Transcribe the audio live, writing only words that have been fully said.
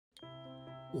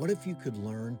What if you could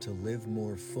learn to live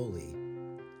more fully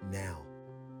now?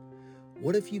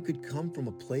 What if you could come from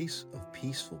a place of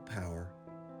peaceful power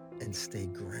and stay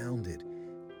grounded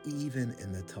even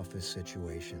in the toughest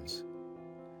situations?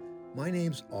 My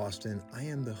name's Austin. I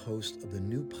am the host of the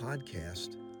new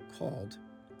podcast called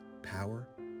Power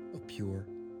of Pure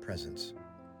Presence.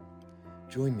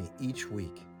 Join me each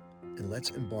week and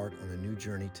let's embark on a new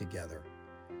journey together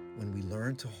when we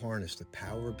learn to harness the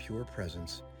power of pure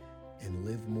presence and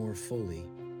live more fully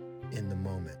in the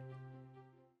moment.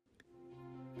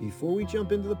 Before we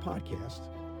jump into the podcast,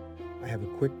 I have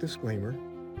a quick disclaimer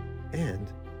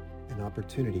and an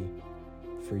opportunity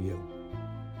for you.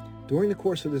 During the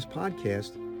course of this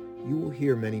podcast, you will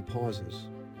hear many pauses.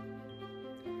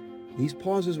 These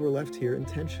pauses were left here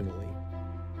intentionally.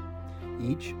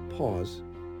 Each pause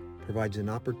provides an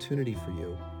opportunity for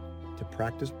you to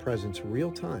practice presence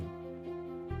real time,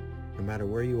 no matter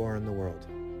where you are in the world.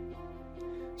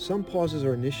 Some pauses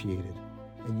are initiated,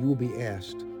 and you will be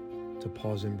asked to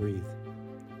pause and breathe.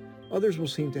 Others will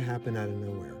seem to happen out of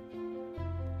nowhere.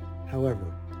 However,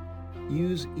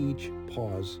 use each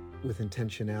pause with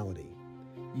intentionality.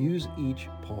 Use each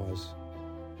pause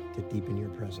to deepen your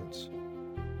presence.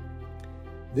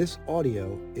 This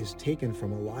audio is taken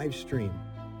from a live stream,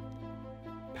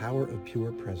 Power of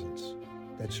Pure Presence,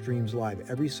 that streams live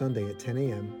every Sunday at 10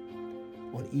 a.m.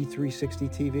 on E360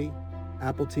 TV,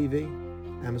 Apple TV,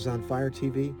 Amazon Fire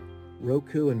TV,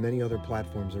 Roku, and many other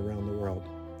platforms around the world.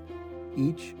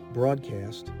 Each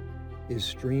broadcast is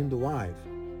streamed live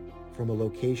from a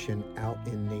location out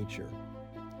in nature.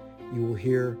 You will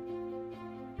hear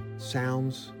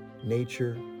sounds,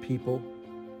 nature, people.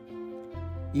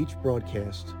 Each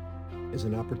broadcast is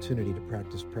an opportunity to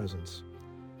practice presence.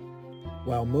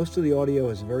 While most of the audio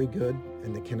is very good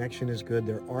and the connection is good,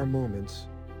 there are moments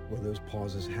where those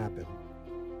pauses happen.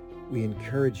 We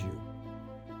encourage you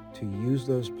to use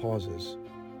those pauses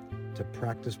to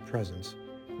practice presence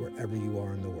wherever you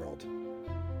are in the world.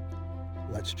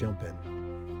 Let's jump in.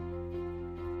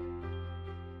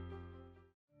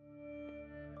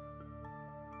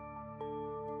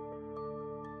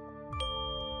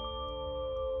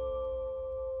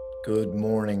 Good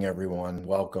morning, everyone.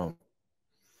 Welcome.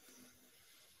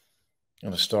 I'm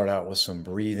going to start out with some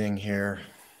breathing here.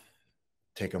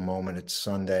 Take a moment. It's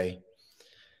Sunday,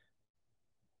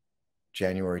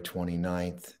 January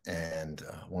 29th, and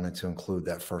wanted to include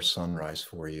that first sunrise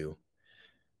for you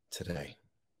today.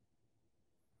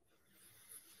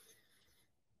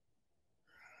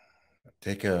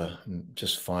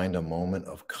 Just find a moment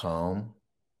of calm.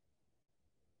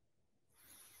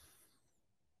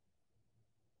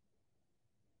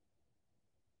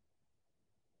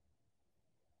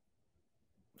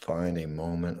 Find a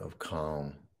moment of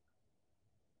calm.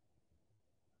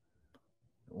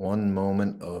 One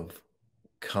moment of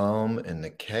calm in the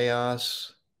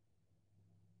chaos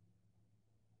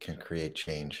can create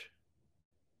change.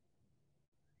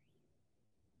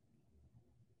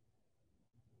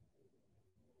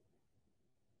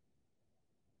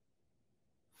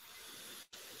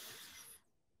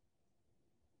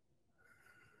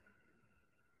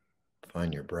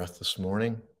 Find your breath this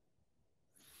morning.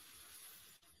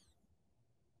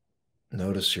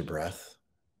 Notice your breath.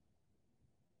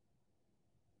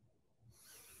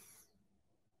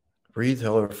 Breathe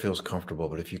however feels comfortable,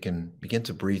 but if you can begin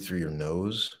to breathe through your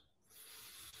nose,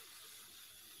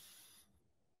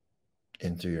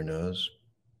 in through your nose.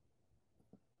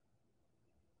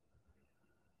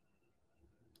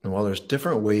 And while there's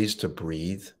different ways to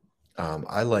breathe,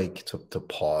 I like to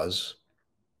pause.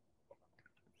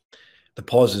 The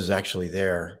pause is actually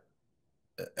there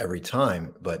every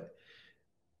time, but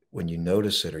when you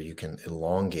notice it or you can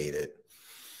elongate it,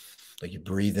 like you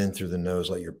breathe in through the nose,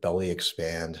 let your belly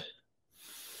expand.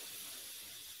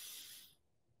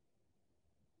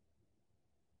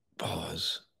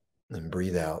 Pause, then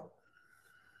breathe out.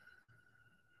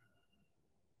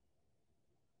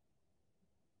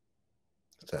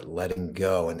 It's that letting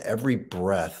go. And every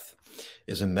breath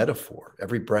is a metaphor.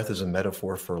 Every breath is a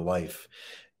metaphor for life.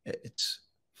 It's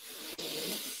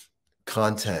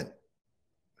content,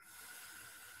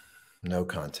 no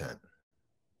content.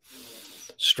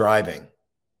 Striving,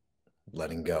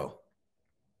 letting go.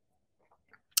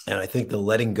 And I think the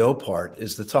letting go part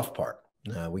is the tough part.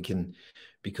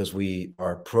 Because we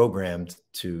are programmed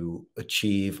to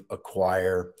achieve,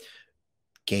 acquire,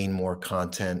 gain more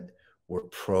content. We're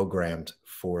programmed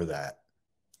for that.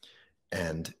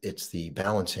 And it's the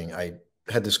balancing. I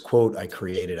had this quote I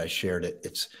created, I shared it.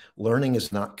 It's learning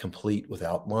is not complete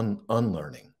without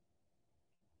unlearning.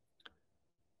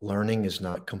 Learning is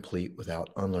not complete without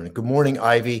unlearning. Good morning,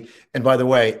 Ivy. And by the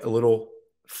way, a little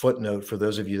footnote for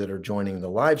those of you that are joining the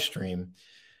live stream,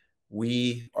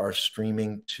 we are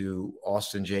streaming to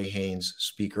Austin J. Haynes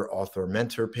speaker, author,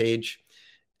 mentor page.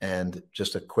 And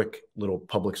just a quick little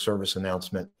public service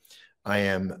announcement. I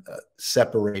am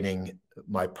separating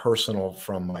my personal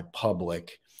from my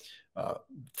public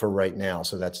for right now.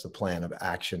 So that's the plan of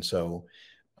action. So,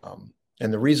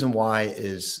 and the reason why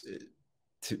is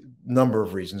a number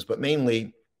of reasons, but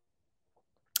mainly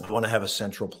I want to have a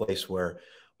central place where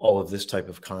all of this type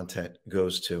of content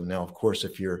goes to. Now, of course,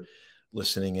 if you're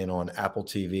listening in on Apple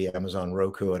TV, Amazon,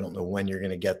 Roku, I don't know when you're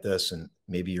going to get this, and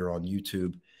maybe you're on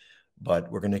YouTube,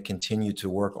 but we're going to continue to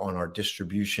work on our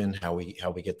distribution, how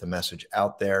we get the message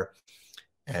out there,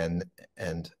 and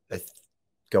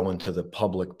go into the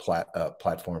public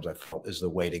platforms. I felt is the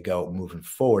way to go moving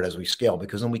forward as we scale,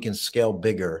 because then we can scale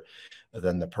bigger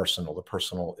than the personal. The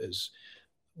personal is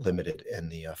limited in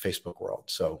the Facebook world.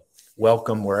 So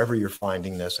welcome wherever you're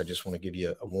finding this. I just want to give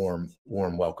you a warm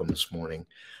welcome this morning.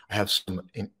 I have some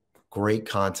great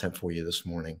content for you this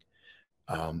morning.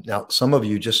 Now, some of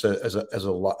you, just as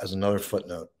another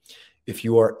footnote, if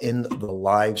you are in the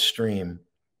live stream,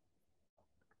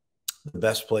 the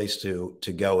best place to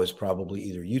go is probably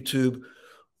either YouTube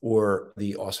or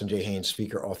the Austin J. Haynes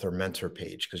speaker, author, mentor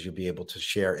page, because you'll be able to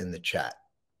share in the chat.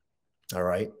 All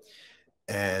right.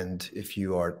 And if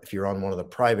you're on one of the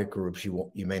private groups,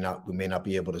 we may not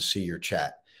be able to see your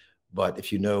chat. But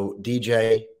if you know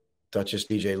DJ, Duchess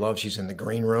DJ Love, she's in the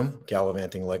green room,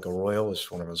 gallivanting like a royal, is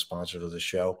one of the sponsors of the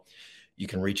show. You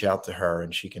can reach out to her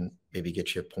and she can maybe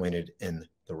get you pointed in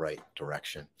the right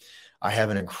direction. I have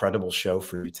an incredible show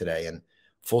for you today, and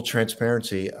full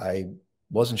transparency, I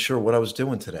wasn't sure what I was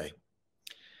doing today.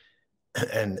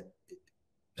 And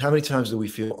how many times do we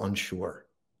feel unsure?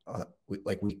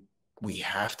 We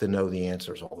have to know the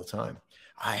answers all the time.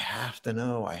 I have to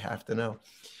know.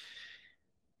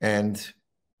 And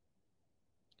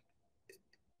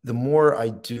the more I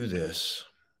do this,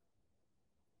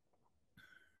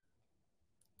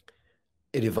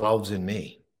 it evolves in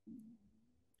me.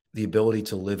 The ability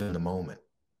to live in the moment.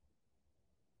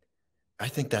 I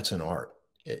think that's an art.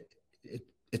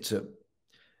 It's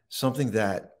something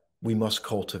that we must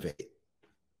cultivate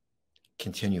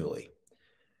continually.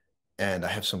 And I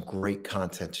have some great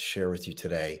content to share with you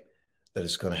today that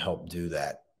is going to help do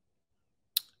that.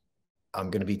 I'm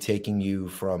going to be taking you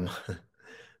from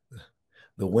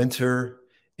the winter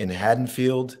in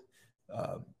Haddonfield,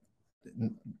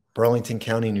 Burlington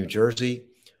County, New Jersey,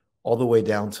 all the way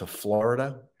down to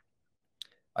Florida.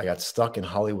 I got stuck in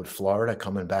Hollywood, Florida,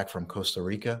 coming back from Costa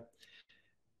Rica.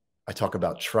 I talk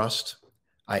about trust.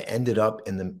 I ended up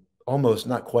almost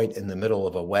not quite in the middle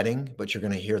of a wedding, but you're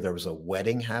going to hear there was a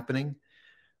wedding happening.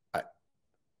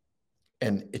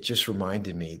 And it just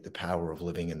reminded me the power of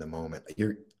living in the moment.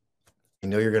 I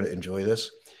know you're going to enjoy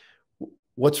this.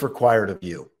 What's required of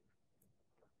you?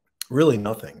 Really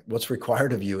nothing. What's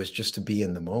required of you is just to be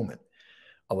in the moment.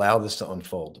 Allow this to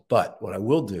unfold. But what I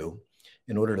will do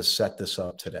in order to set this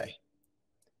up today,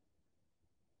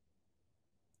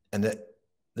 and that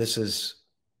this is,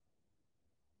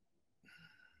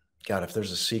 God, if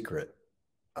there's a secret,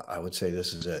 I would say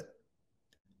this is it.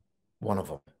 One of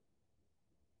them.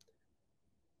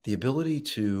 The ability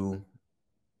to,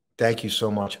 thank you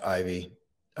so much, Ivy.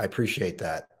 I appreciate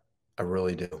that. I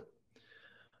really do.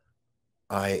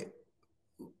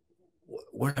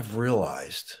 What I've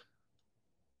realized,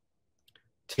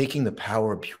 taking the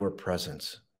power of pure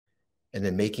presence and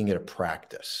then making it a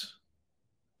practice.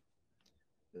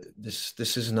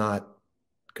 This is not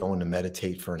going to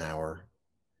meditate for an hour.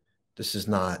 This is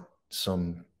not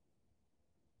some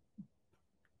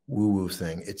woo-woo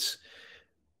thing.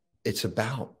 It's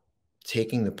about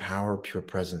taking the power of pure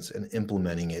presence and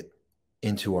implementing it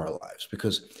into our lives.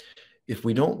 Because if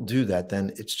we don't do that,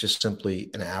 then it's just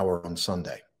simply an hour on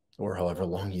Sunday or however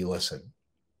long you listen.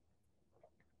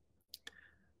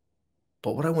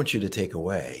 But what I want you to take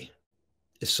away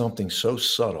is something so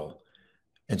subtle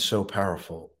and so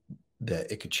powerful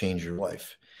that it could change your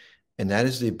life. And that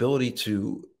is the ability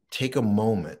to take a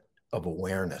moment of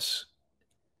awareness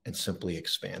and simply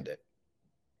expand it.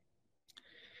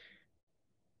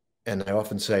 And I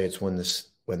often say it's when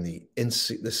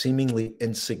the seemingly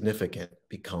insignificant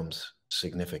becomes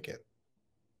significant.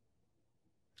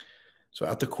 So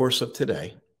at the course of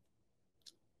today,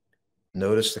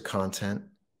 notice the content,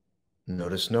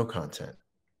 notice no content.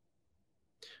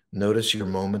 Notice your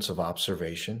moments of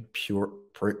observation, pure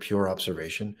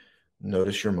observation.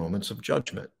 Notice your moments of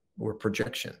judgment or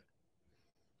projection.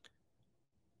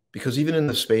 Because even in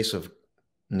the space of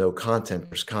no content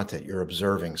versus content, you're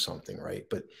observing something, right?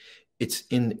 But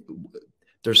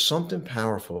There's something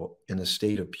powerful in a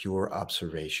state of pure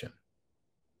observation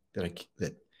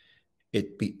that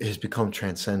has become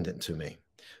transcendent to me.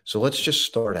 So let's just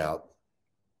start out.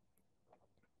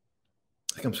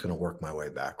 I think I'm just going to work my way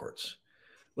backwards.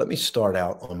 Let me start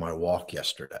out on my walk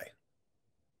yesterday.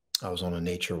 I was on a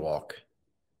nature walk,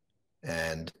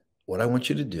 and what I want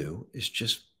you to do is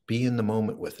just be in the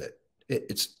moment with it.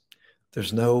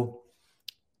 There's no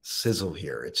sizzle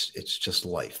here. It's just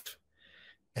life.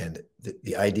 And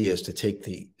the idea is to take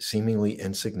the seemingly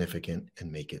insignificant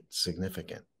and make it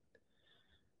significant.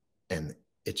 And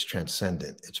it's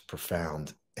transcendent, it's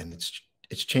profound, and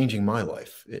it's changing my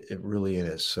life. It really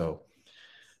is. So,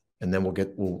 and then we'll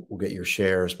get your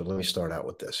shares, but let me start out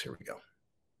with this. Here we go.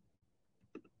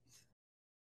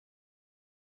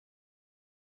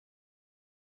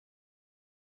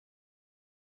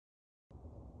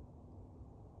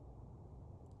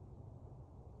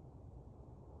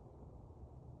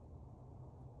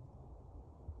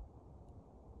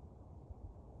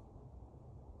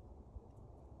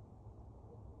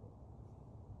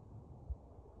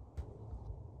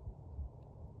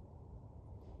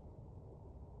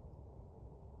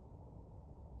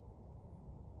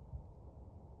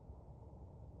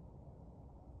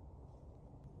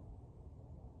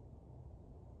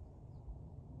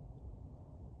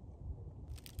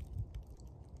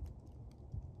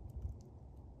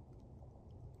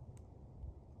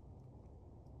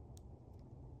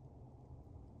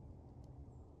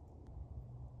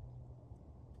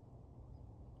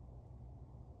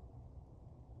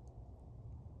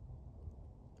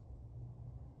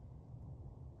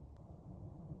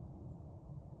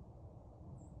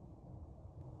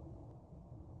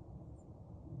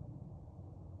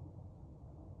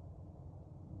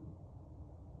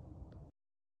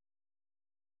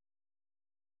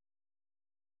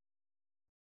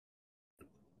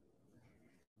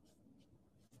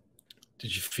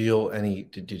 Did you feel any?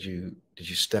 Did you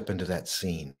step into that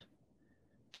scene?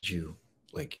 Did you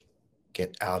like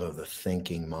get out of the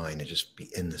thinking mind and just be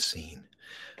in the scene?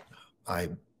 I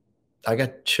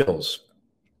got chills,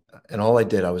 and all I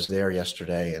was there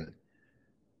yesterday, and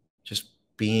just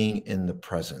being in the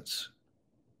presence.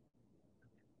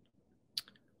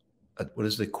 What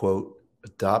is the quote?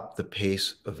 Adopt the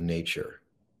pace of nature.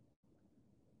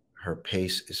 Her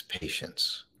pace is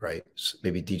patience, right? So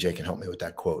maybe DJ can help me with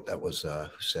that quote. That was, who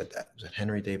said that? Was it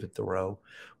Henry David Thoreau?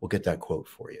 We'll get that quote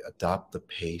for you. Adopt the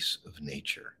pace of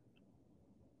nature.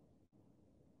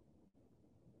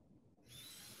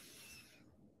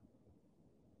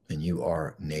 And you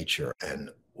are nature.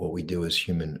 And what we do as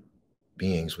human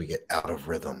beings, we get out of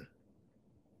rhythm.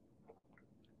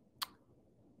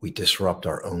 We disrupt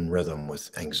our own rhythm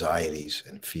with anxieties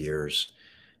and fears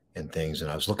and things. And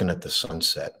I was looking at the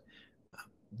sunset.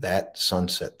 That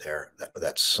sunset there,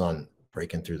 that sun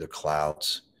breaking through the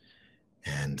clouds.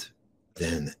 And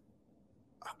then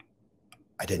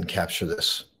I didn't capture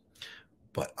this,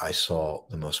 but I saw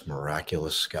the most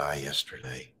miraculous sky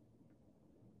yesterday.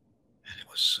 And it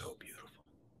was so beautiful.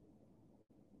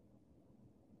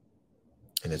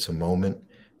 And it's a moment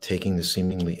taking the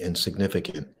seemingly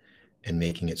insignificant and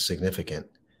making it significant,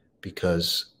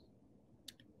 because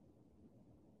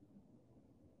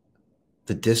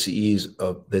the dis-ease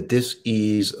of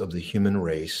the human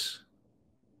race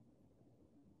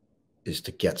is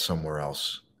to get somewhere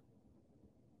else,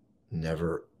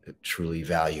 never truly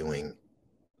valuing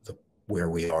where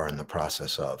we are in the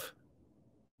process of.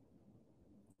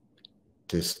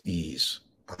 Dis-ease.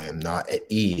 I am not at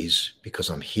ease because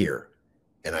I'm here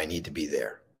and I need to be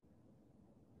there.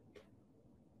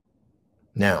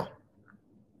 Now,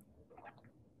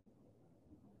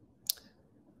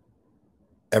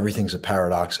 everything's a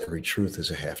paradox. Every truth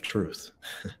is a half truth.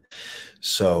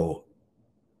 So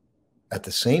at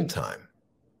the same time,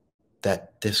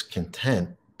 that discontent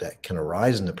that can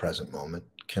arise in the present moment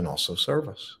can also serve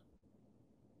us.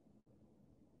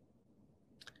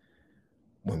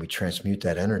 When we transmute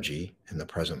that energy in the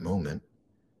present moment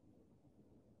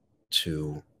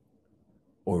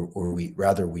or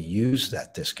we use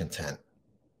that discontent,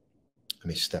 let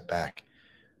me step back,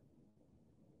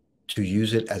 to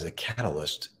use it as a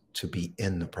catalyst to be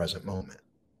in the present moment.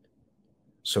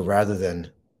 So rather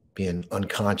than being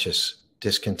unconscious,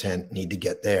 discontent, need to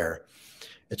get there,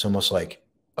 it's almost like,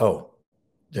 oh,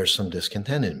 there's some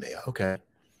discontent in me. Okay.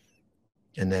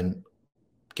 And then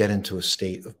get into a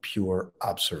state of pure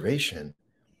observation.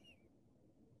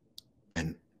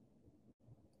 And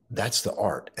that's the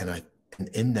art. And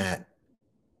in that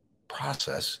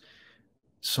process,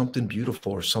 something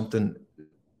beautiful or something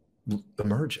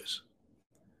emerges.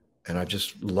 And I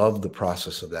just love the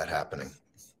process of that happening.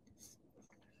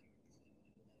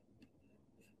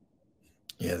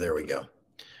 Yeah, there we go.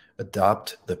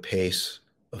 Adopt the pace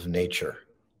of nature.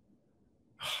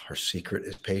 Her secret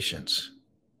is patience.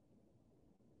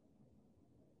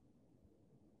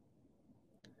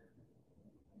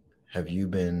 Have you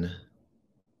been,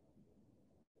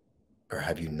 or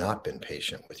have you not been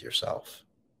patient with yourself?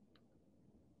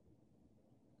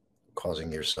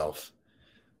 Causing yourself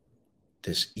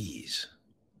dis-ease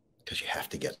because you have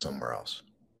to get somewhere else.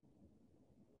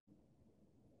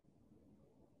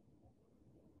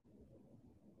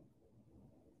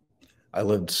 I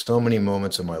lived so many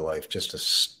moments in my life just to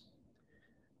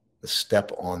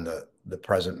step on the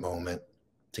present moment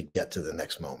to get to the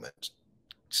next moment.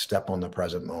 Step on the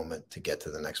present moment to get to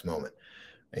the next moment.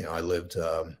 You know, I lived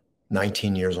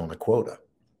 19 years on a quota.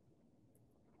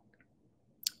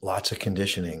 Lots of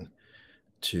conditioning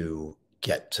to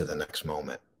get to the next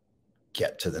moment,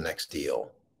 get to the next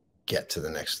deal, get to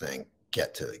the next thing,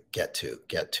 get to.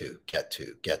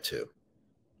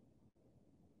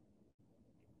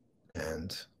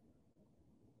 And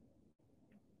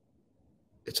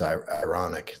it's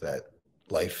ironic that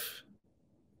life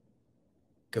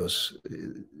goes,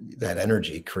 that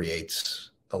energy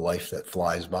creates a life that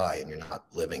flies by and you're not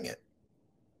living it.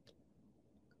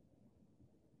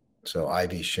 So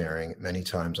Ivy's sharing, many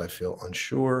times I feel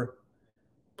unsure,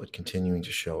 but continuing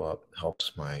to show up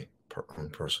helps my own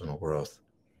personal growth.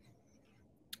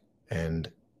 And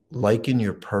liken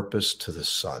your purpose to the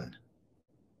sun.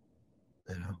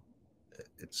 You know,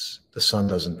 it's the sun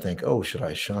doesn't think, oh, should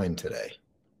I shine today?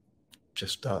 It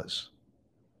just does.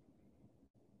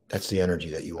 That's the energy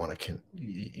that you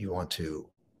want to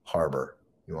harbor,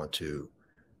 you want to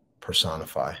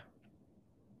personify.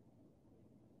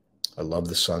 I love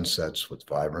the sunsets with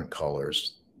vibrant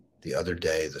colors. The other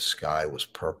day, the sky was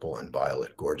purple and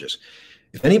violet, gorgeous.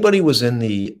 If anybody was in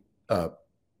the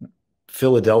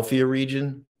Philadelphia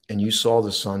region and you saw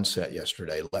the sunset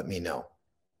yesterday, let me know.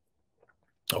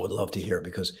 I would love to hear it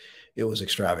because it was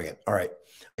extravagant. All right.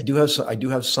 I do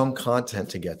have some content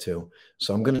to get to.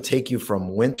 So I'm going to take you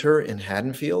from winter in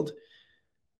Haddonfield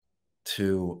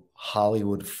to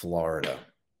Hollywood, Florida.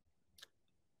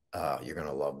 You're going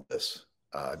to love this.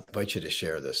 I invite you to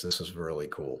share this. This is really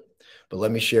cool. But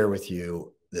let me share with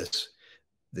you this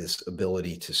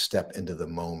ability to step into the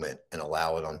moment and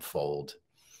allow it unfold.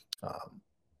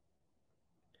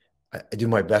 I do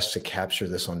my best to capture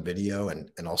this on video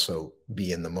and also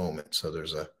be in the moment. So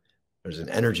there's an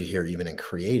energy here even in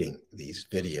creating these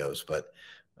videos. But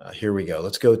here we go.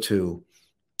 Let's go to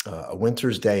a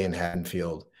winter's day in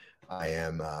Haddonfield. I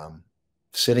am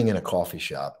sitting in a coffee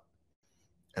shop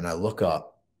and I look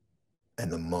up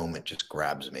and the moment just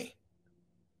grabs me.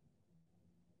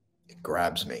 It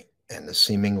grabs me, and the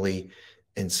seemingly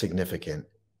insignificant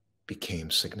became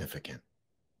significant.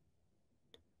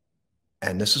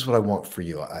 And this is what I want for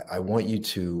you. I want you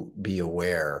to be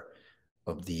aware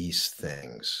of these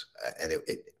things. And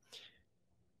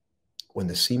when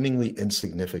the seemingly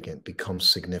insignificant becomes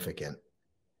significant,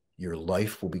 your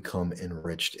life will become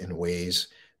enriched in ways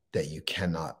that you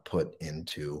cannot put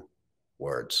into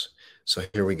words. So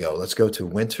here we go. Let's go to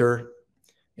winter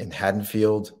in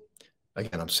Haddonfield.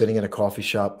 Again, I'm sitting in a coffee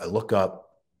shop. I look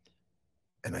up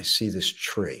and I see this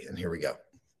tree, and here we go.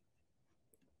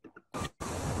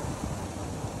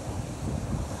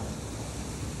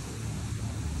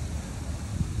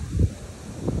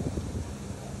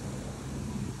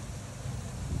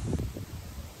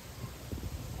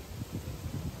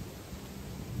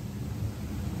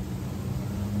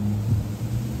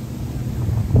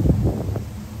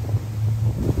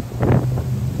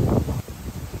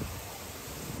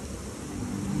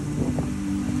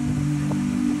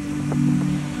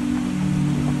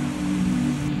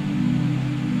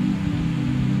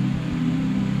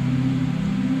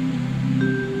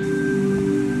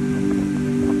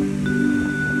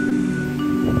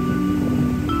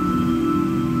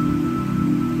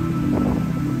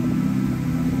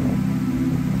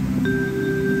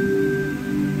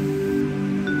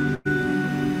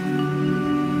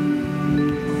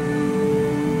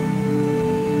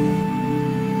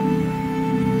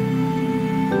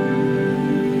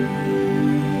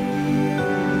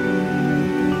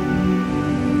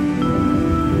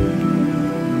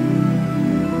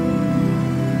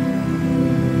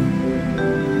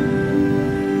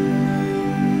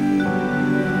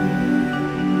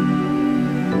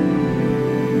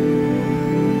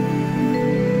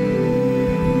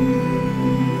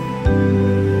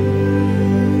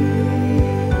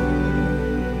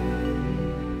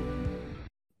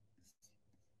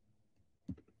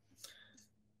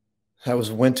 That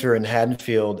was winter in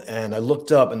Haddonfield, and I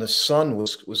looked up, and the sun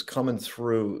was coming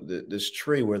through this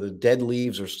tree where the dead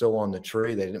leaves are still on the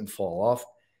tree. They didn't fall off,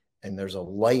 and there's a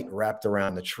light wrapped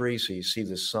around the tree, so you see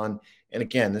the sun. And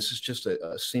again, this is just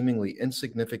a seemingly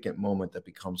insignificant moment that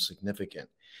becomes significant,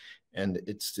 and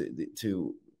it's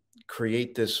to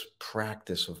create this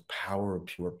practice of power of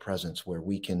pure presence where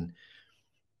we can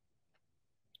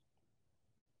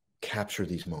capture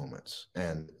these moments.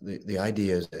 And the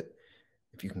idea is that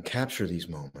if you can capture these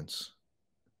moments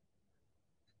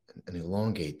and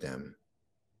elongate them,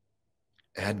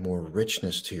 add more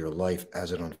richness to your life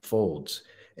as it unfolds,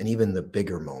 and even the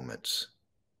bigger moments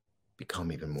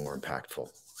become even more impactful.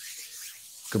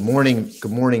 Good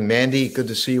morning, Mandy. Good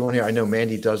to see you on here. I know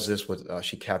Mandy does this with,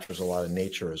 she captures a lot of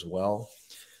nature as well.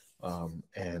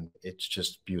 And it's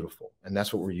just beautiful. And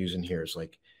that's what we're using here, is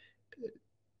like,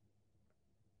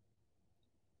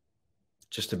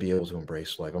 just to be able to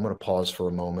embrace life. I'm going to pause for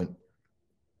a moment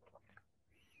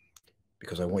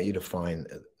because I want you to find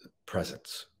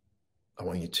presence. I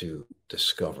want you to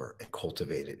discover and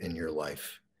cultivate it in your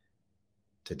life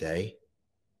today,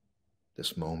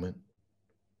 this moment,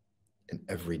 and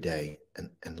every day,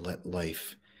 and let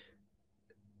life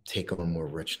take on more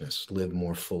richness, live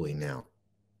more fully now.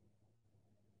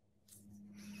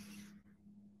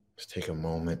 Just take a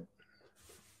moment.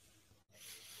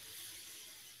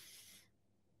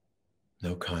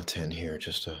 No content here,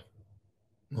 just a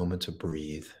moment to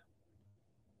breathe.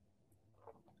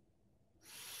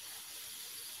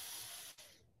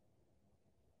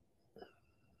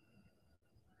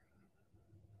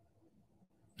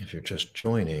 If you're just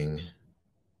joining,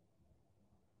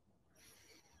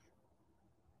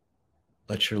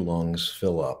 let your lungs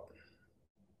fill up.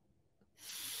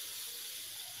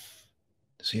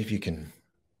 See if you can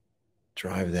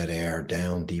drive that air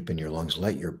down deep in your lungs.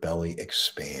 Let your belly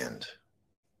expand.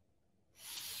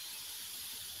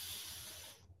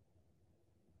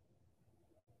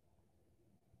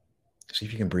 See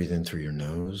if you can breathe in through your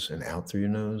nose and out through your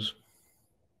nose.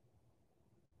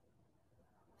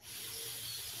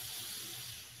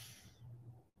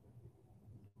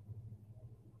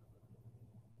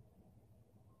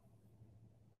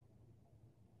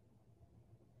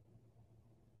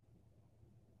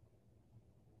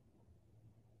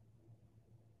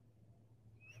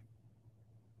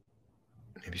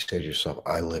 Maybe say to yourself,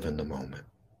 I live in the moment.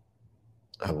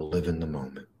 I will live in the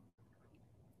moment.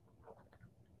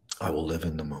 I will live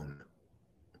in the moment.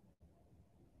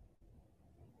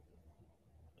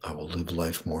 I will live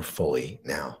life more fully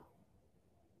now.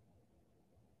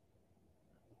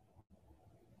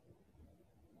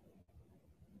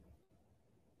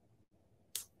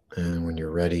 And when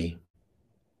you're ready,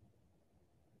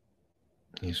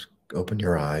 you open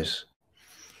your eyes,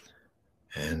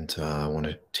 and I want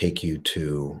to take you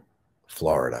to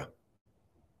Florida.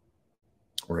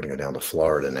 We're going to go down to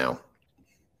Florida now.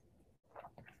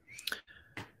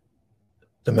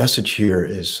 The message here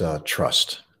is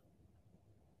trust.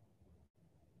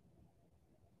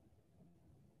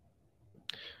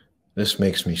 This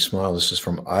makes me smile. This is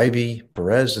from Ivy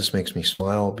Perez. This makes me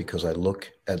smile because I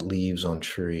look at leaves on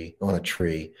a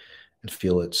tree and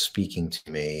feel it speaking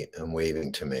to me and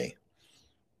waving to me.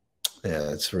 Yeah,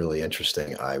 it's really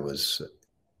interesting.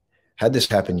 Had this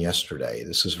happen yesterday.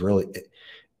 This is really,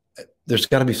 there's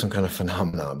got to be some kind of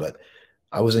phenomenon, but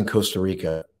I was in Costa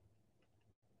Rica,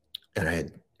 and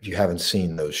if you haven't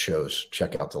seen those shows,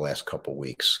 check out the last couple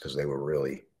weeks, because they were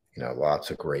really,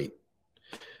 lots of great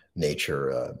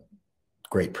nature,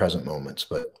 great present moments.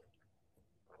 But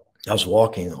I was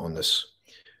walking on this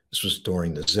was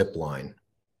during the zip line,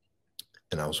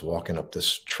 and I was walking up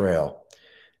this trail,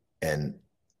 and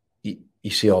you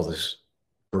see all this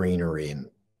greenery and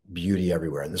beauty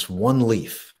everywhere. And this one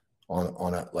leaf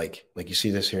on a, like you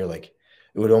see this here, like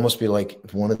it would almost be like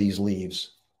if one of these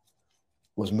leaves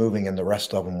was moving and the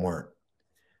rest of them weren't.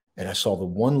 And I saw the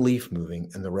one leaf moving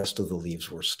and the rest of the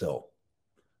leaves were still.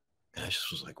 And I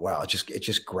just was like, wow, it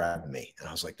just grabbed me. And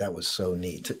I was like, that was so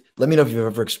neat. Let me know if you've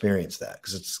ever experienced that,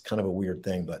 because it's kind of a weird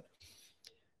thing. But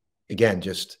again,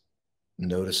 just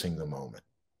noticing the moment,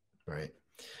 right?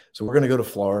 So we're going to go to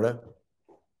Florida.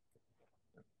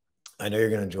 I know you're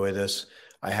going to enjoy this.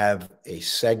 I have a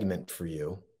segment for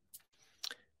you.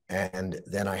 And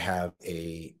then I have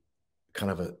a kind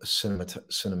of a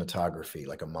cinematography,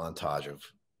 like a montage of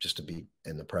just to be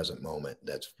in the present moment.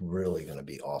 That's really going to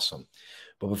be awesome.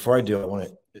 But before I do, I want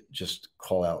to just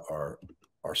call out our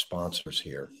sponsors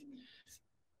here.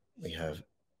 We have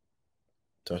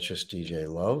Duchess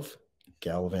DJ Love,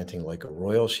 gallivanting like a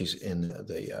royal. She's in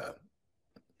the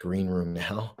green room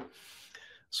now,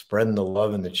 spreading the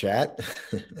love in the chat.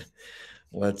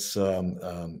 Let's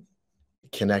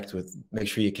make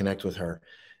sure you connect with her.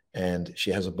 And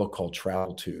she has a book called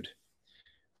Traveltude,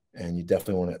 and you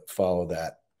definitely want to follow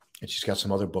that. And she's got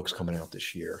some other books coming out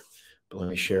this year, but let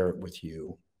me share with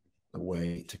you the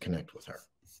way to connect with her.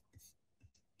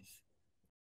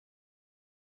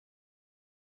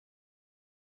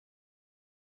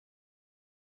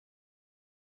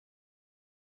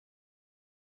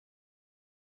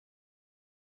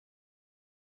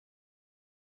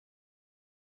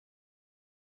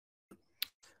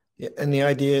 Yeah, and the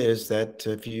idea is that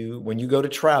when you go to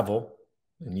travel,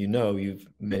 and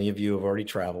many of you have already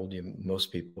traveled,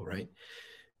 most people, right?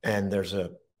 And there's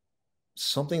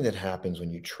something that happens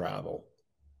when you travel.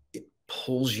 It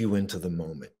pulls you into the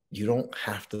moment. You don't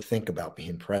have to think about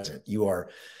being present. You're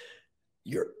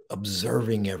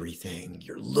observing everything.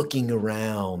 You're looking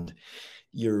around.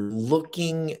 You're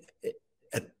looking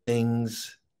at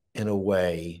things in a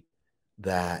way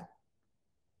that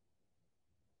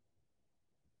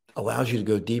allows you to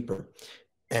go deeper.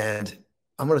 And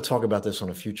I'm going to talk about this on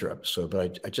a future episode,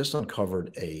 but I just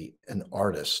uncovered an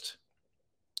artist,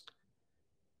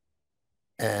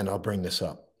 and I'll bring this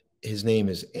up. His name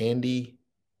is Andy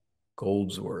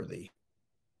Goldsworthy.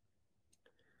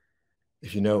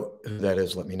 If you know who that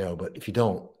is, let me know. But if you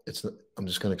don't, I'm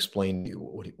just going to explain to you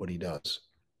what he does.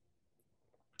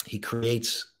 He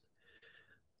creates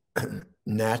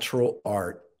natural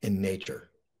art in nature,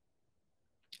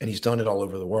 and he's done it all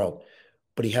over the world.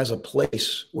 But he has a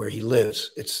place where he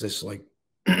lives. It's this like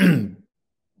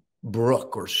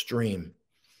brook or stream.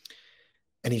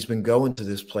 And he's been going to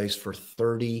this place for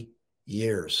 30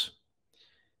 years.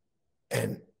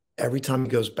 And every time he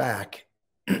goes back,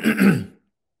 it's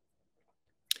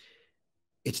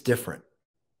different.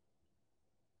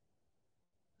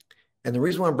 And the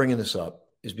reason why I'm bringing this up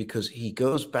is because he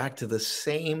goes back to the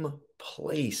same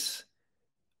place,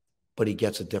 but he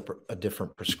gets a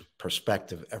different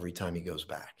perspective every time he goes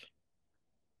back.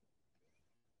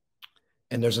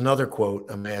 And there's another quote.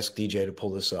 I'm going to ask DJ to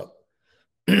pull this up.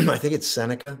 I think it's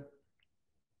Seneca.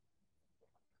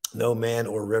 No man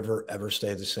or river ever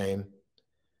stay the same,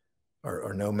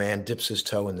 or no man dips his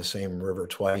toe in the same river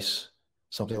twice,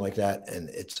 something like that. And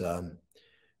it's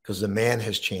because the man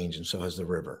has changed and so has the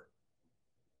river.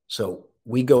 So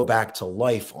we go back to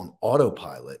life on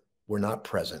autopilot. We're not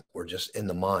present. We're just in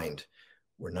the mind.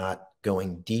 We're not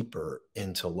going deeper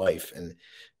into life. And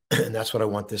that's what I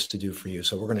want this to do for you.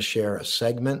 So we're going to share a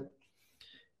segment,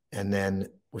 and then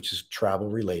which is travel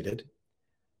related.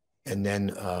 And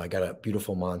then I got a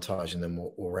beautiful montage, and then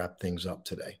we'll wrap things up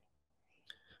today.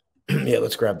 Yeah,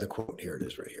 let's grab the quote. Here it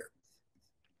is right here.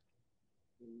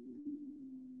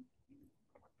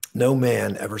 No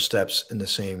man ever steps in the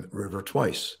same river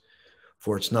twice,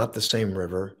 for it's not the same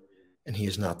river, and he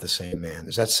is not the same man.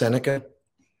 Is that Seneca?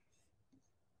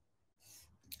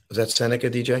 Was that Seneca,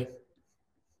 DJ?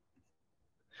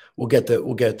 We'll get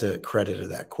the credit of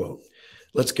that quote.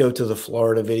 Let's go to the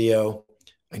Florida video.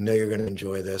 I know you're going to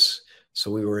enjoy this.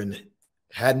 So we were in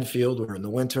Haddonfield. We were in the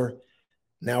winter.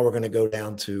 Now we're going to go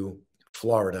down to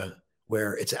Florida,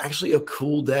 where it's actually a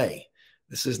cool day.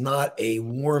 This is not a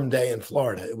warm day in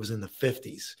Florida. It was in the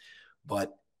 50s,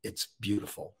 but it's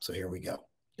beautiful. So here we go.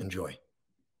 Enjoy.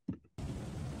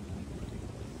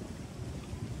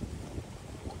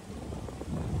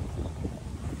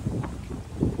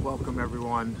 Welcome,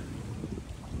 everyone,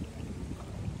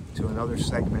 to another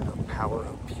segment of Power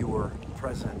of Pure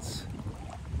Presence.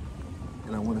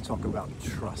 And I want to talk about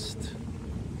trust.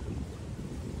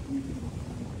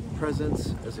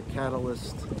 Presence as a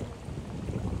catalyst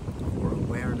for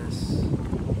awareness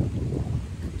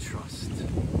and trust.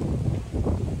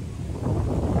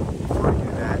 Before I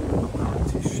do that, I'm going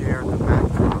to share the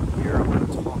backdrop here. I'm going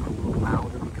to talk a little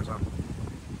louder because I'm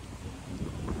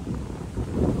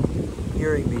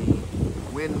hearing the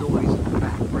wind noise in the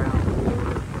background, the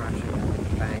water crashing on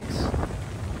the banks of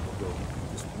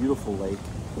this beautiful lake.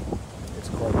 It's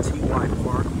called T.Y.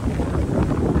 Park.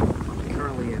 I'm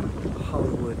currently in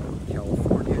Hollywood,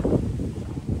 California.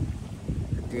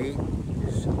 The date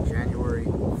is January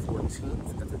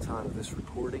 14th at the time of this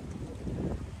recording.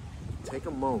 Take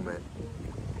a moment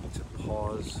to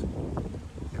pause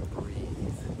and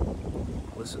breathe.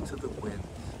 Listen to the wind.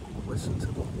 Listen to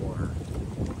the water.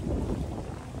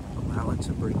 Allow it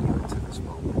to bring you into this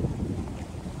moment.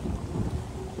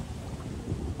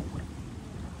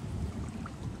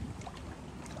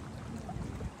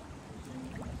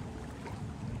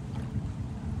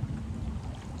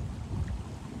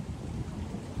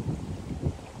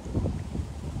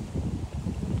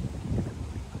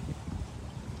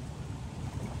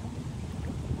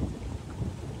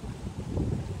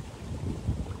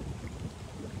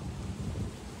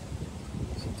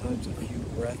 Sometimes a few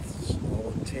breaths,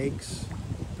 all it takes.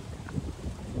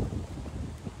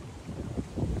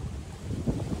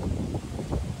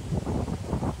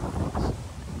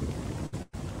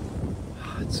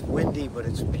 It's windy, but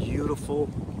it's beautiful.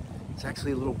 It's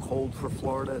actually a little cold for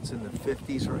Florida. It's in the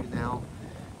 50s right now.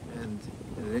 And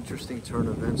in an interesting turn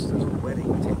of events, there's a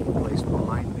wedding taking place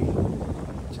behind me.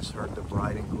 I just heard the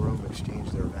bride and groom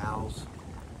exchange their vows.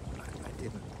 I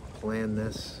didn't plan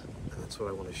this. And that's what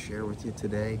I want to share with you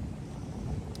today.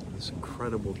 This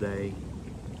incredible day.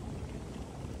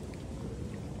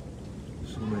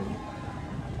 So many.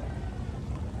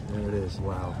 There it is.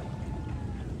 Wow.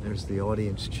 There's the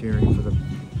audience cheering for the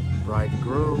bride and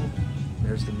groom.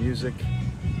 There's the music.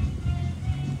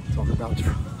 Talk about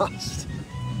trust.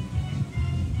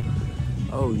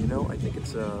 Oh, you know, I think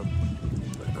it's a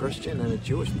Christian and a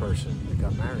Jewish person that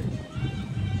got married.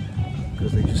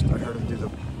 Because I heard them do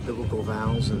the biblical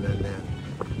vows and then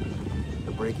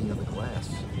the breaking of the glass.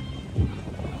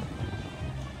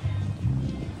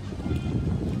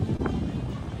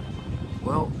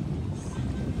 Well,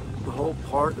 the whole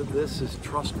part of this is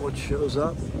trust what shows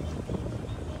up.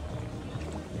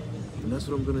 And that's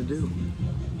what I'm going to do.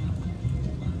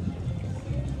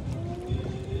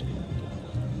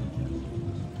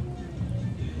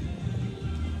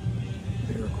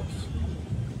 Miracles.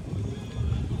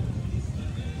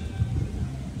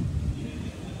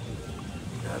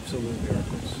 Absolute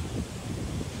miracles.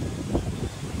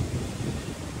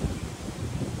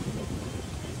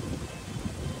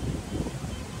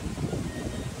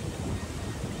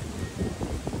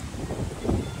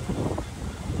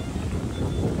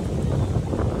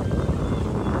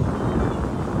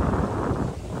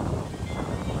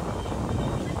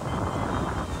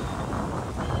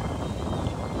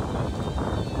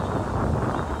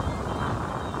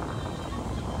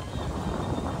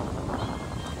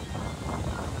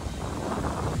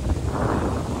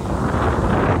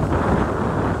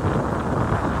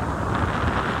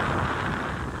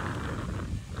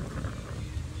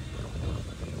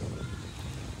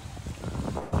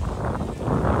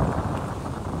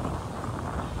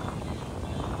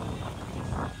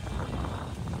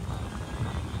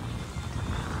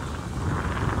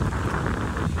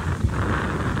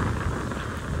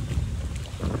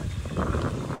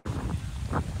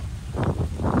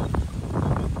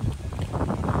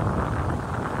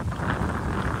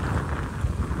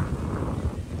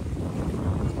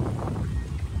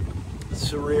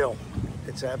 Surreal.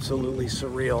 It's absolutely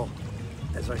surreal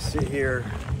as I sit here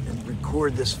and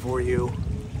record this for you.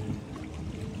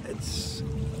 It's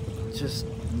just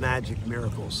magic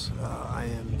miracles. I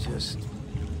am just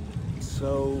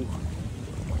so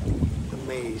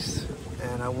amazed,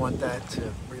 and I want that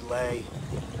to relay.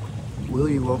 Will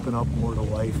you open up more to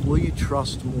life? Will you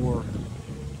trust more?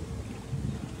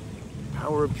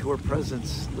 Power of pure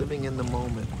presence, living in the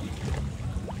moment.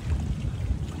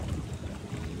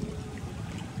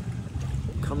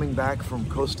 Coming back from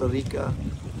Costa Rica,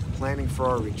 planning for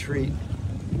our retreat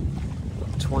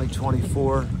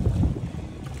 2024.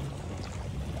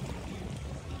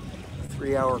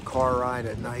 3-hour car ride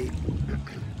at night.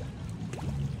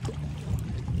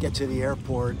 Get to the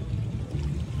airport,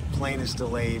 plane is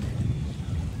delayed.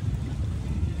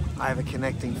 I have a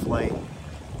connecting flight.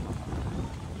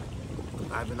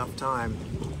 I have enough time,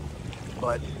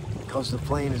 but because the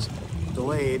plane is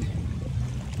delayed,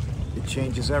 it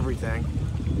changes everything.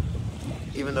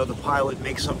 Even though the pilot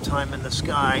makes up time in the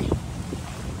sky,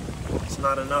 it's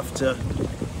not enough to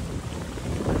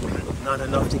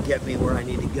get me where I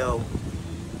need to go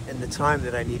in the time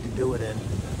that I need to do it in.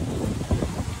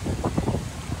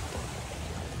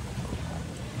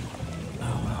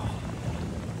 Oh well.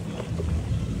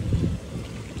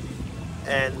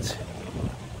 And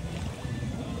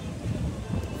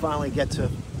finally get to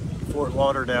Fort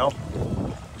Lauderdale,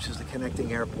 which is the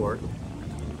connecting airport,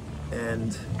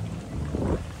 and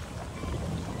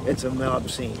it's a mob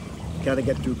scene. Got to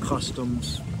get through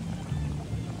customs.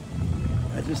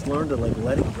 I just learned to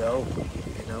let it go,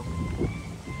 you know.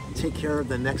 Take care of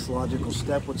the next logical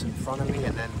step, what's in front of me,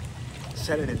 and then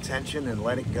set an intention and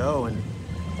let it go. And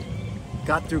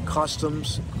got through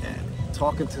customs and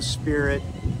talking to Spirit,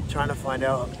 trying to find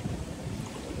out,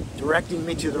 directing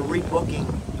me to the rebooking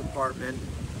department,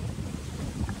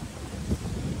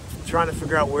 trying to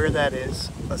figure out where that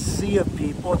is. A sea of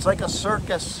people. It's like a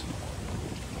circus.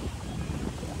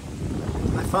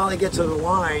 I finally get to the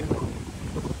line,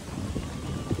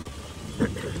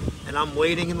 and I'm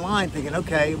waiting in line thinking,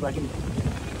 okay, if I can,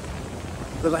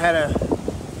 because I had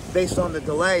based on the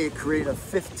delay, it created a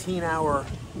 15-hour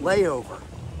layover.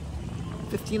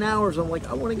 15 hours, I'm like,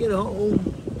 I want to get home.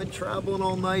 Been traveling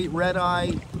all night, red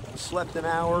eye, slept an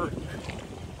hour.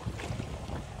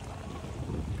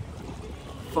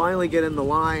 Finally get in the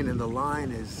line, and the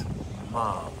line is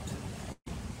mobbed.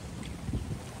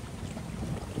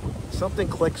 Something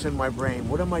clicks in my brain.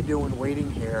 What am I doing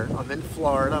waiting here? I'm in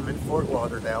Florida, I'm in Fort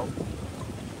Lauderdale.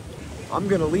 I'm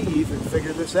gonna leave and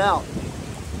figure this out.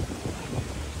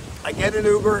 I get an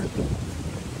Uber.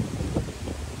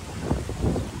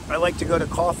 I like to go to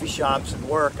coffee shops and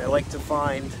work. I like to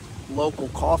find local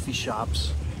coffee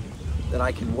shops that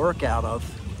I can work out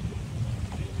of.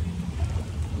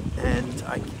 And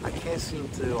I can't seem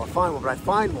to find one, but I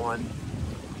find one.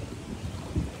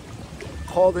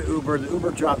 Call the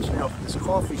Uber drops me off at this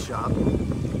coffee shop,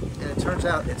 and it turns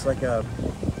out it's like a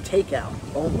takeout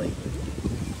only.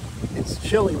 It's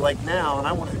chilly like now, and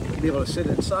I want to be able to sit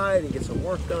inside and get some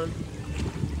work done.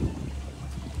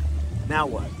 Now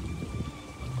what?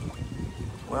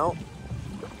 Well,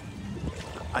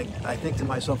 I think to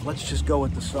myself, let's just go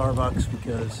with the Starbucks,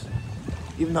 because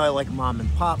even though I like mom and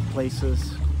pop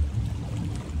places,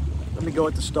 let me go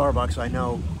with the Starbucks. I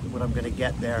know what I'm going to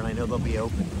get there, and I know they'll be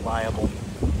open, reliable.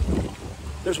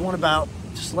 There's one about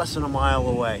just less than a mile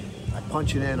away. I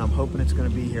punch it in, I'm hoping it's going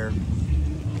to be here.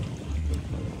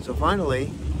 So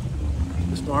finally,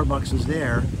 the Starbucks is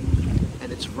there,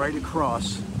 and it's right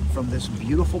across from this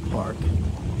beautiful park,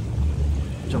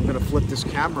 which I'm going to flip this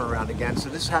camera around again. So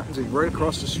this happens to be right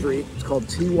across the street. It's called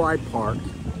T.Y. Park,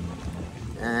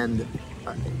 and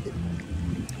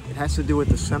it has to do with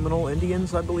the Seminole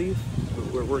Indians, I believe.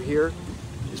 We're here,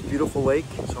 this beautiful lake.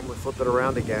 So I'm going to flip it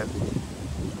around again.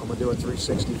 I'm going to do a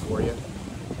 360 for you.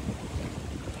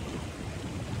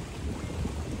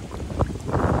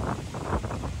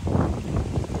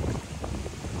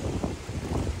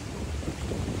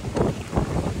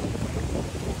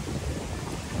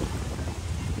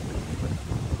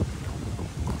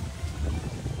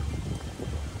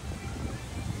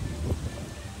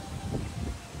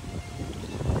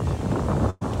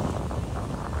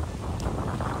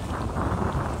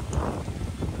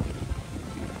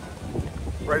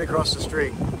 Right across the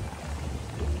street.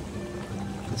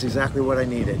 It's exactly what I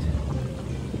needed.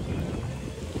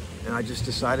 And I just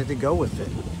decided to go with it.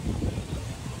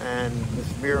 And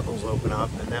this miracles open up,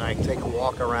 and then I take a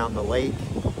walk around the lake.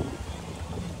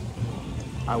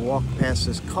 I walk past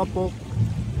this couple.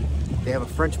 They have a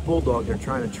French bulldog they're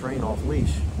trying to train off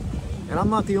leash. And I'm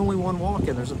not the only one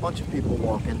walking. There's a bunch of people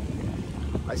walking.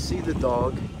 I see the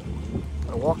dog.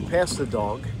 I walk past the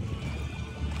dog.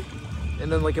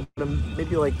 And then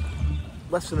maybe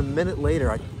less than a minute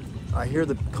later, I hear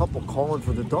the couple calling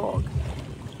for the dog.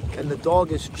 And the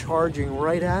dog is charging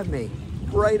right at me,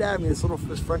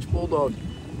 this French bulldog.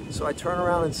 So I turn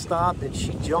around and stop, and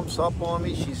she jumps up on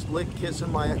me. She's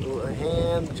kissing my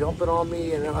hand, jumping on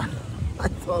me, and I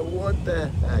thought, what the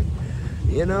heck?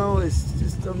 You know, it's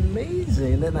just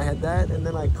amazing. And then I had that, and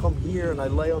then I come here and I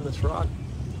lay on this rock,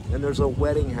 and there's a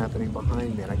wedding happening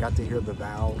behind me, and I got to hear the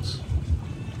vows.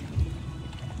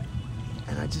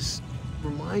 And I just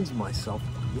reminds myself,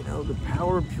 you know, the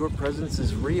power of pure presence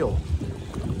is real.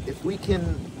 If we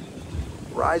can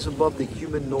rise above the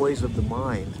human noise of the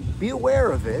mind, be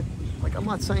aware of it. Like, I'm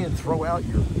not saying throw out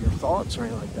your thoughts or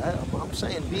anything like that. I'm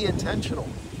saying be intentional.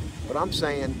 But I'm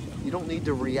saying you don't need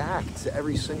to react to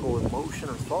every single emotion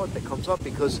or thought that comes up,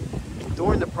 because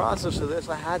during the process of this,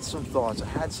 I had some thoughts, I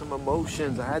had some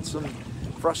emotions, I had some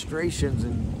frustrations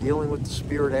in dealing with the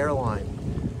Spirit airline.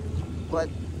 But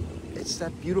it's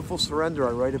that beautiful surrender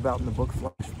I write about in the book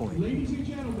Flashpoint. Ladies and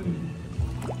gentlemen,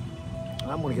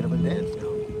 I'm going to get up and dance now.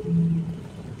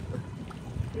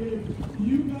 if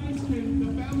you guys can,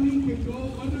 the family can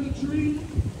go under the tree.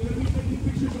 They're going to be taking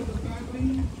pictures of the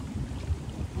family,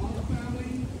 all the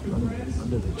family, and friends.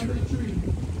 Under the tree.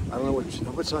 I don't know which.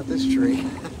 Hope it's not this tree.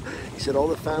 He said all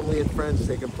the family and friends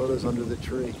taking photos under the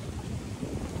tree.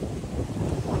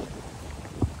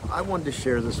 I wanted to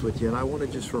share this with you, and I want to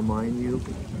just remind you.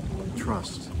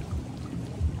 Trust.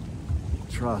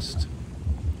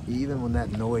 Even when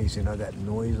that noise, you know, that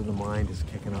noise of the mind is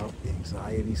kicking up, the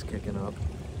anxiety's kicking up,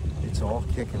 it's all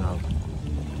kicking up.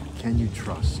 Can you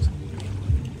trust?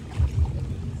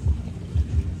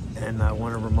 And I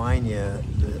want to remind you,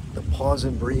 the pause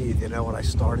and breathe, you know, when I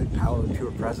started Power of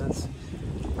Pure Presence,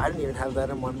 I didn't even have that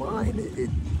in my mind.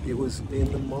 It was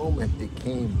in the moment it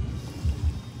came.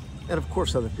 And of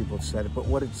course other people have said it,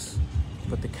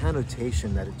 but the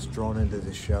connotation that it's drawn into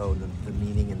the show, the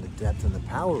meaning and the depth and the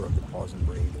power of the pause and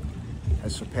breathe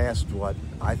has surpassed what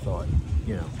I thought,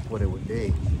 you know, what it would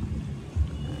be.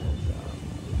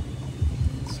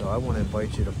 And so I want to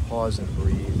invite you to pause and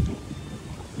breathe.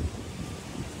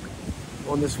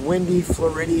 On this windy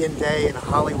Floridian day in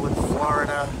Hollywood,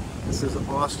 Florida, This is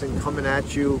Austin coming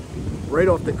at you right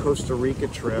off the Costa Rica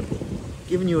trip,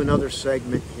 giving you another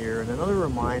segment here and another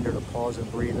reminder to pause and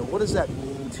breathe. And what does that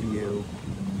mean to you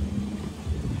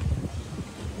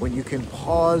when you can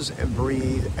pause and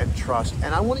breathe and trust?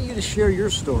 And I want you to share your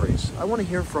stories. I want to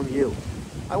hear from you.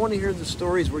 I want to hear the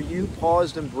stories where you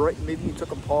paused and maybe you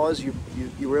took a pause, you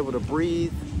were able to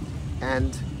breathe,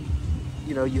 and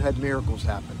you had miracles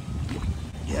happen.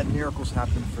 You had miracles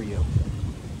happen for you.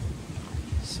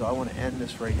 So I want to end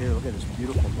this right here. Look at this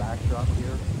beautiful backdrop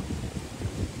here.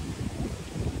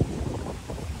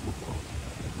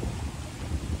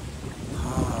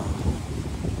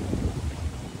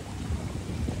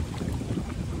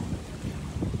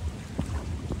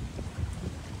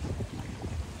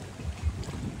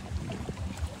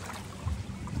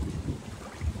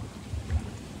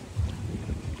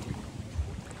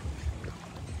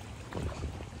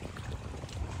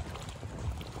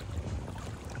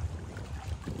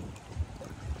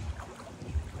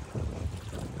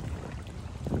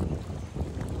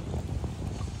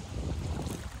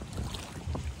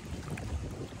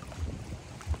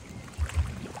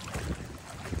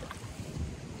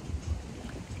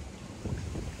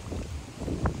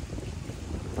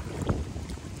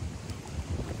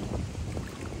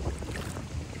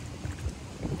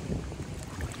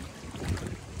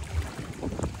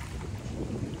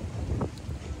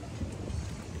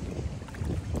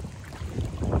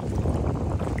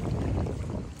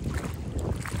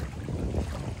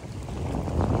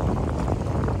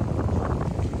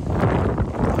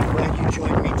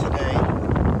 Join me today.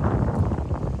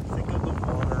 Think of the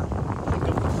water, think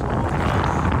of the flow,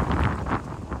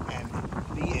 and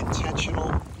be intentional,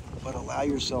 but allow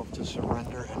yourself to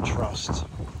surrender and trust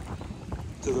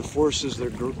to the forces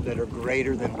that are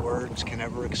greater than words can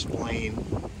ever explain.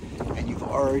 And you've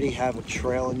already have a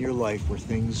trail in your life where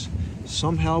things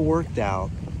somehow worked out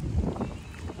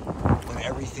when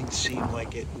everything seemed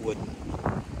like it wouldn't.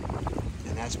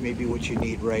 And that's maybe what you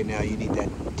need right now. You need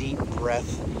that deep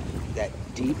breath, that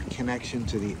deep connection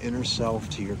to the inner self,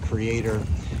 to your creator,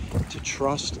 to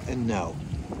trust and know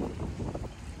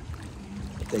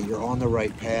that you're on the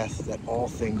right path, that all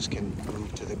things can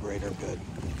move to the greater good.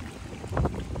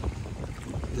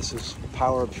 This is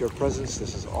Power of Pure Presence.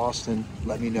 This is Austin.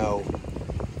 Let me know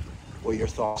what your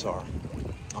thoughts are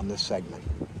on this segment.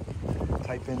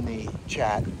 Type in the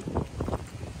chat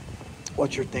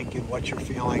what you're thinking, what you're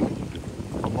feeling,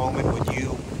 a moment when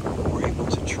you were able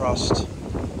to trust,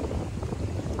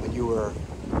 you were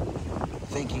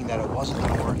thinking that it wasn't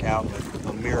going to work out, but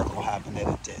a miracle happened that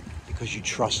it did, because you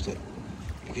trusted,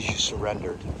 because you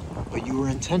surrendered, but you were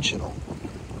intentional.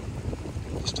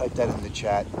 Just type that in the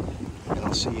chat, and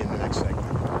I'll see you in the next segment.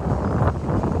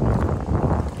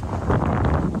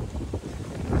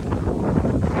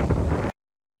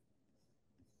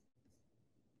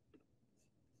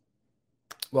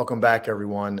 Welcome back,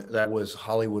 everyone. That was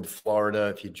Hollywood, Florida.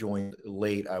 If you joined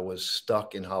late, I was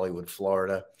stuck in Hollywood,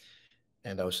 Florida.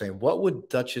 And I was saying, what would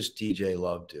Duchess DJ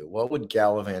Love do? What would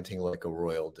gallivanting like a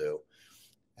royal do?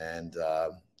 And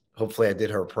hopefully I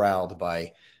did her proud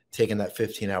by taking that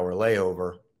 15-hour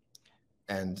layover.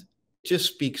 And it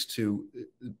just speaks to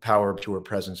the power of pure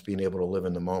presence, being able to live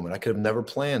in the moment. I could have never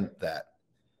planned that.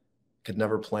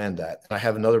 And I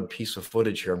have another piece of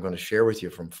footage here I'm going to share with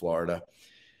you from Florida.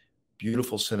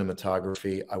 Beautiful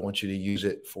cinematography. I want you to use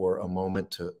it for a moment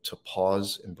to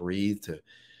pause and breathe, to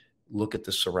look at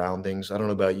the surroundings. I don't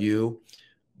know about you,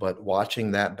 but watching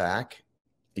that back,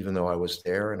 even though I was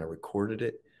there and I recorded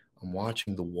it, I'm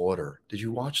watching the water. Did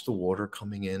you watch the water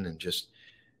coming in? And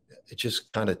it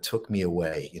just kind of took me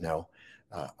away.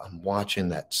 I'm watching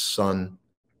that sun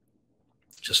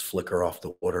just flicker off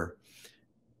the water.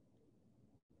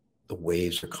 The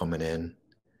waves are coming in.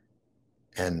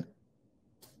 And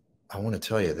I want to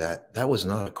tell you that was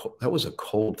a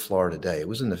cold Florida day. It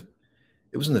was in the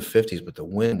 50s, but the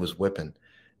wind was whipping,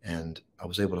 and I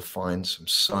was able to find some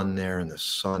sun there, and the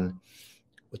sun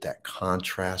with that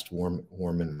contrast warm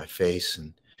in my face,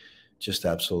 and just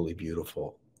absolutely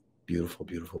beautiful, beautiful,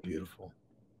 beautiful, beautiful.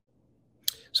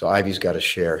 So Ivy's got to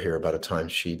share here about a time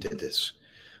she did this.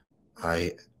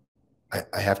 I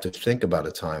have to think about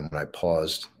a time when I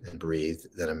paused and breathed,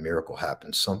 then a miracle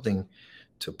happened, something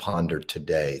to ponder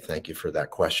today. Thank you for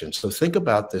that question. So think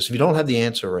about this. If you don't have the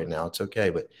answer right now, it's okay,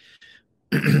 but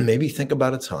maybe think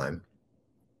about a time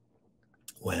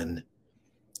when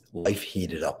life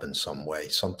heated up in some way,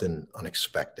 something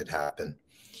unexpected happened,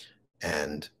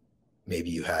 and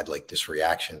maybe you had like this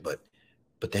reaction, but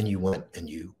then you went and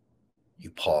you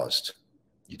paused.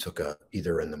 You took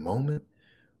either in the moment,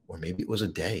 or maybe it was a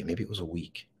day, maybe it was a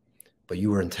week, but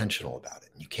you were intentional about it.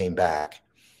 You came back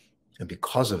And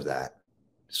because of that,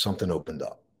 something opened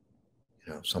up,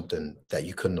 something that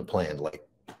you couldn't have planned, like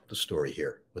the story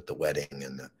here with the wedding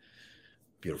and the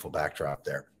beautiful backdrop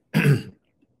there.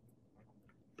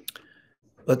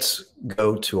 Let's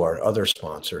go to our other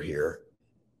sponsor here,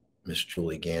 Miss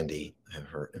Julie Gandy. I have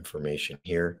her information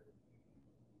here.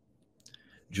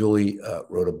 Julie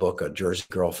wrote a book, A Jersey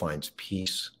Girl Finds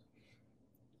Peace,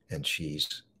 and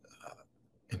she's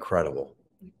incredible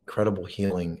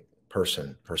healing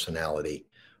personality,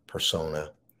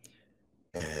 persona,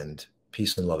 and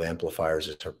Peace and Love Amplifiers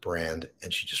is her brand.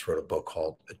 And she just wrote a book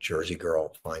called A Jersey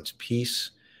Girl Finds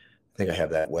Peace. I think I have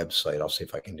that website. I'll see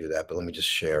if I can do that, but let me just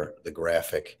share the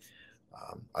graphic.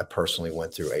 I personally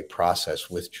went through a process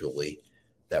with Julie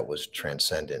that was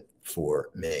transcendent for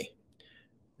me.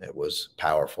 It was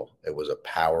powerful. It was a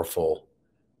powerful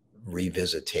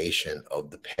revisitation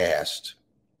of the past.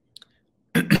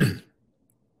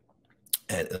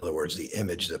 And in other words, the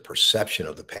image, the perception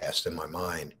of the past in my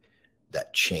mind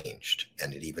that changed.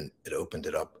 And it opened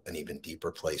it up an even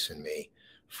deeper place in me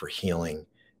for healing,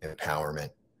 empowerment,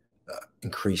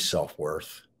 increased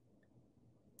self-worth.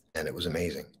 And it was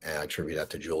amazing. And I attribute that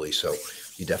to Julie. So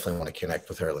you definitely want to connect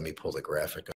with her. Let me pull the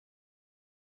graphic up.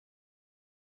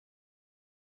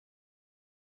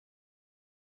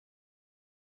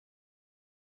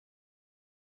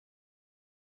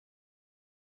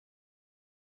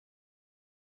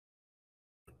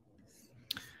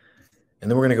 And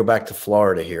then we're going to go back to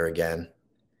Florida here again.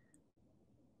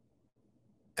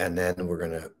 And then we're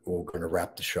going to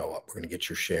wrap the show up. We're going to get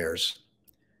your shares.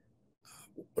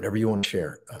 Whatever you want to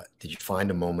share. Did you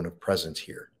find a moment of presence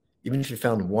here? Even if you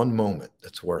found one moment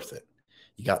that's worth it,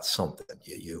 you got something.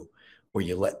 You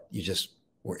just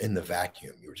were in the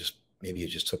vacuum. Maybe you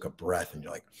just took a breath and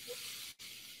you're like,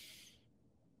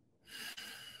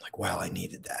 wow, I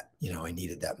needed that. I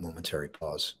needed that momentary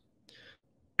pause.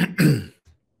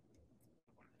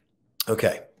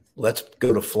 Okay, let's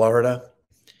go to Florida,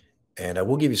 and I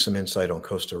will give you some insight on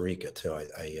Costa Rica too.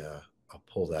 I'll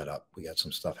pull that up. We got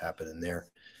some stuff happening there,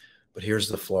 but here's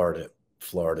the Florida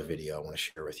video I want to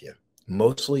share with you,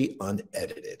 mostly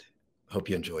unedited. Hope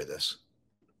you enjoy this.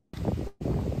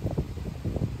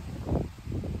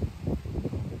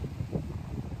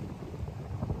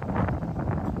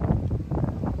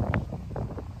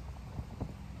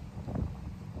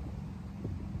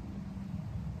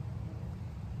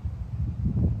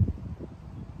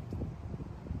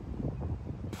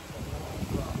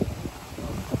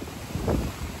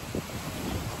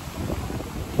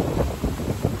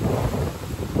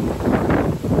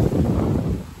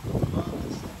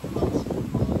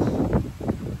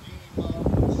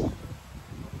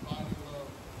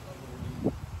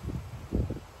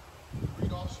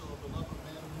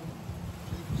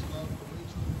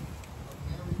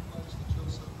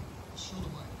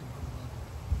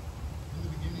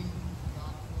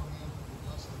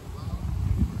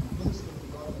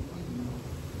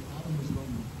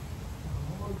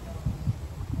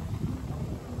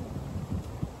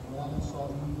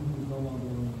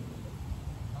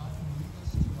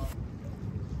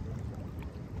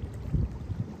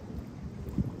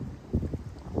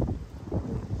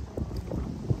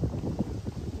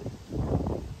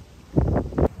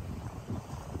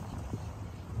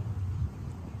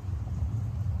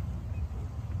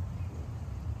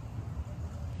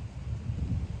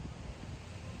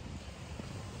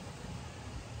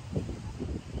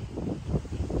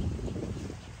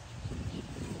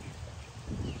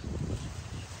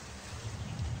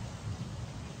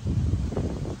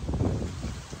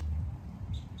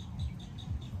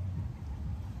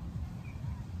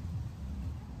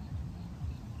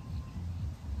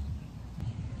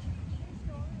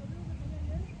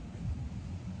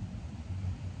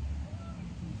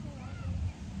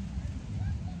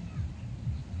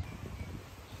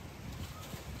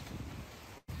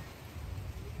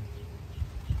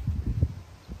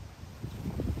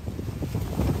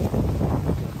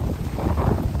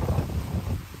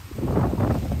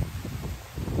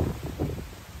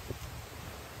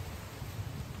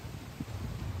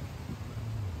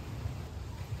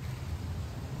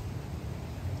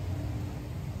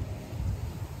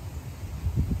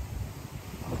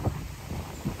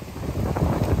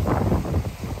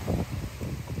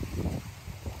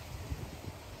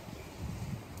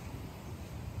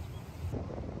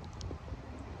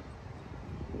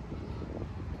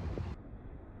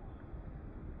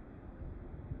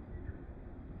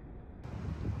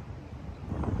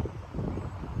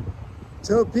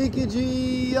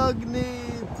 Topekaji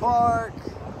Park,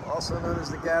 also known as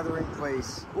the Gathering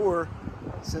Place, or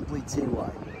simply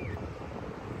TY.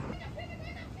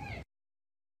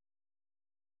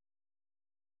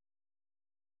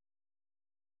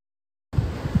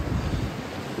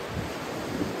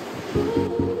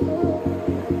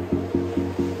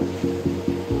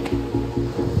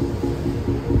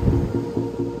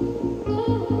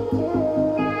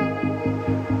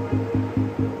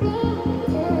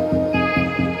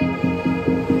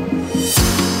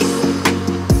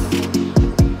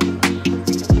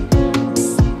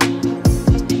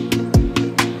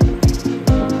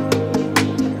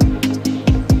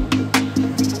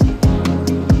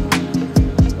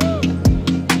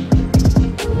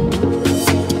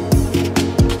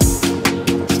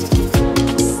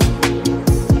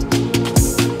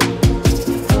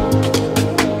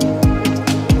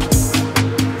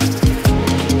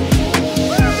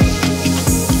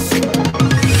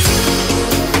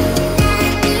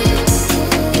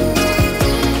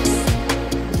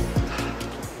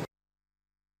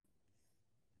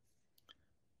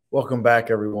 Welcome back,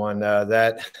 everyone.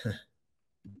 That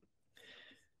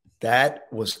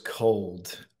was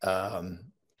cold.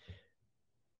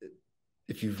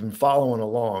 If you've been following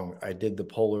along, I did the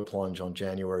polar plunge on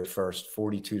January 1st,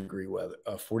 42-degree weather,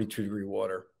 42-degree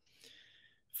water,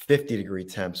 50-degree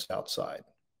temps outside.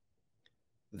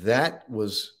 That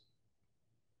was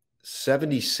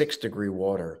 76-degree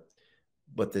water,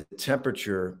 but the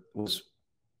temperature was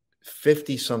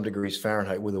 50-some degrees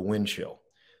Fahrenheit with a wind chill.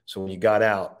 So when you got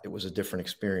out, it was a different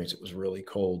experience. It was really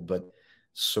cold, but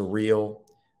surreal.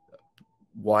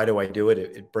 Why do I do it?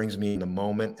 It brings me in the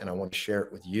moment, and I want to share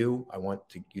it with you. I want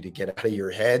you to get out of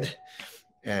your head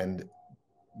and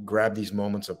grab these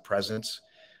moments of presence.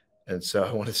 And so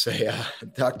I want to say,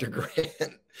 Dr.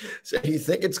 Grant said, you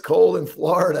think it's cold in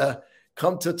Florida,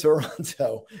 come to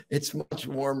Toronto. It's much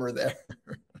warmer there.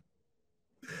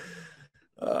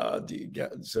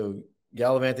 So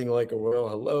gallivanting like a whale.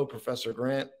 Hello, Professor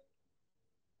Grant.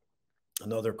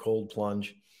 Another cold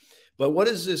plunge. But what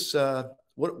is this?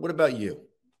 What about you?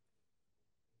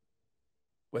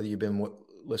 Whether you've been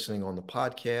listening on the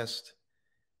podcast,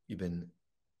 you've been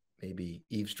maybe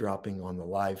eavesdropping on the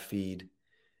live feed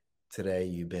today,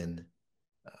 you've been,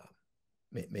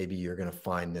 maybe you're going to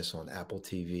find this on Apple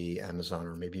TV, Amazon,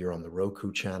 or maybe you're on the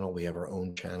Roku channel. We have our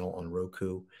own channel on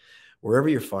Roku. Wherever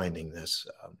you're finding this,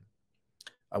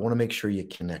 I want to make sure you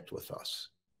connect with us.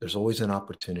 There's always an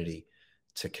opportunity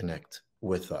to connect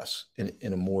with us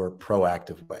in a more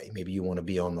proactive way. Maybe you want to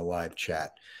be on the live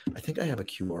chat. I think I have a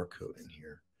QR code in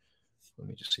here. Let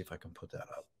me just see if I can put that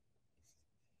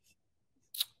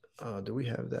up. Do we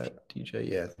have that, DJ?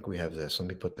 Yeah, I think we have this. Let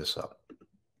me put this up.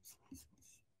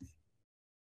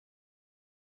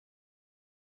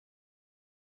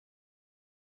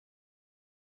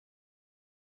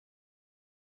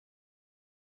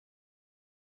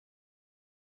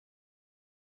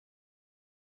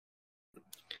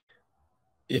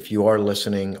 If you are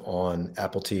listening on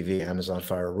Apple TV, Amazon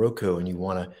Fire, Roku, and you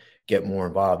want to get more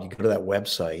involved, you go to that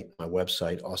website, my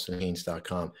website,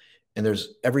 austinhaines.com, and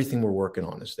there's everything we're working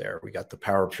on is there. We got the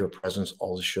Power of Pure Presence.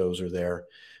 All the shows are there.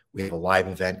 We have a live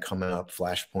event coming up,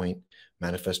 Flashpoint,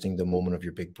 manifesting the moment of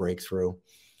your big breakthrough.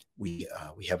 We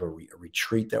have a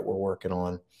retreat that we're working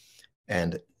on,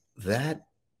 and that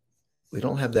we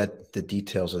don't have the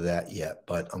details of that yet,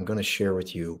 but I'm going to share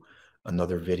with you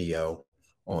another video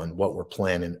on what we're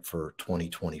planning for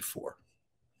 2024.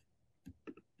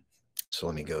 So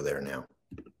let me go there now.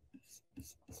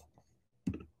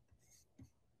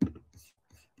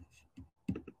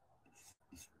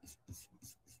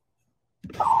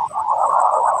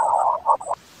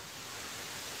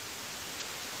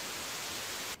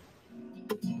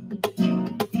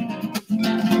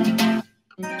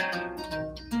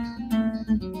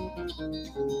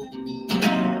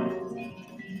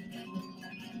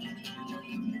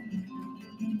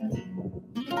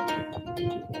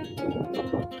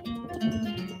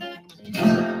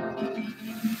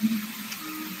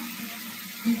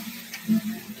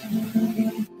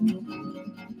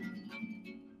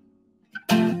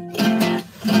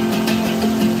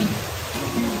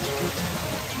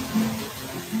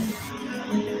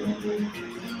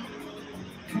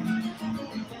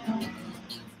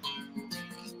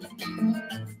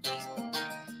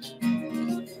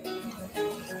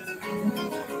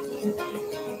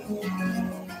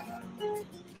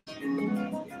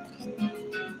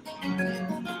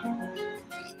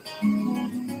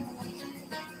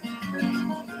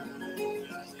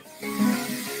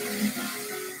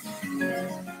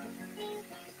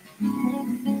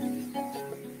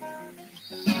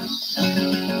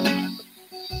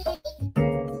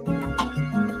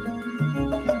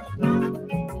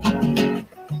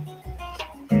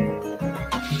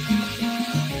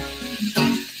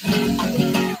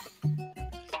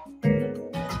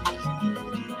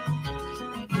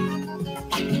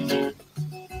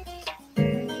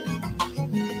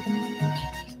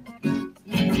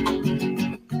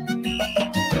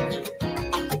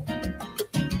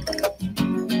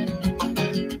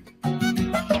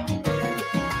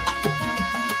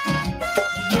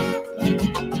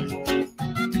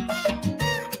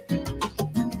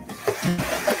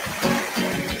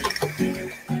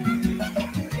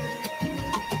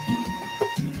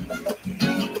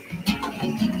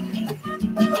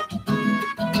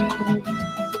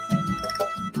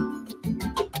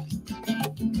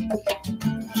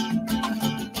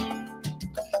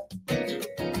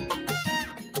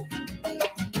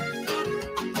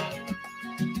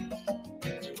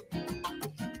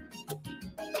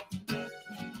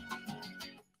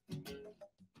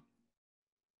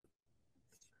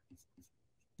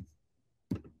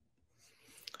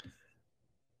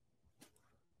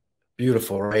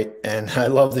 Beautiful, right? And I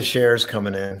love the shares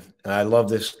coming in. And I love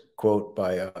this quote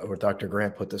by, or Dr.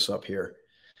 Grant put this up here.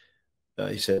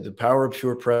 He said, the power of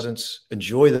pure presence,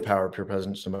 enjoy the power of pure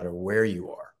presence no matter where you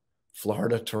are.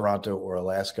 Florida, Toronto, or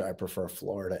Alaska. I prefer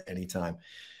Florida anytime.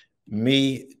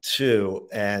 Me too.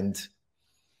 And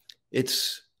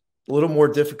it's a little more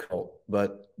difficult,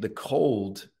 but the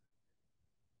cold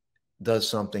does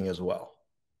something as well.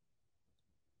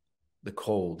 The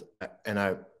cold. And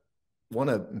I want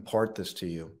to impart this to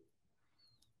you.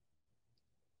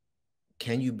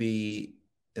 Can you be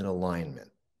in alignment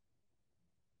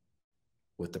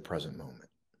with the present moment?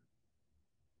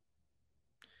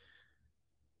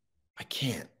 I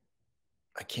can't,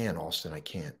 Austin. I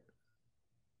can't.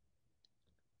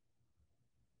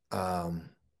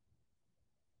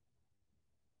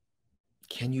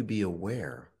 Can you be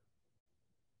aware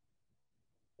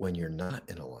when you're not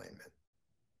in alignment?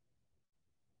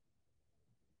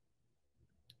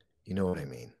 You know what I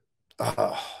mean?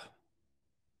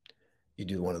 You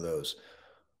do one of those.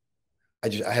 I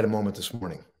had a moment this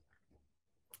morning.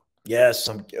 Yes,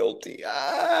 I'm guilty.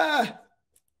 I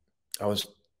was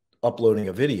uploading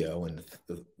a video and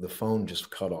the phone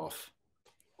just cut off.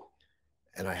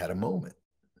 And I had a moment.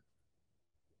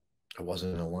 I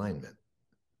wasn't in alignment.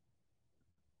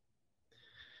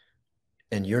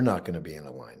 And you're not going to be in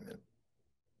alignment.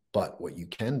 But what you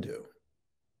can do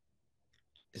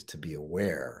is to be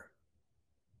aware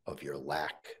of your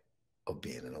lack of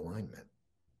being in alignment.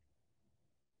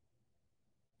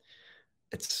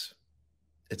 It's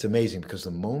amazing because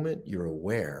the moment you're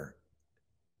aware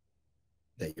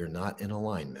that you're not in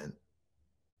alignment,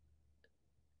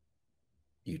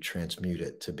 you transmute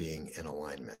it to being in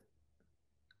alignment.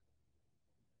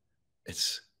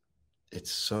 It's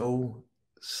so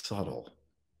subtle.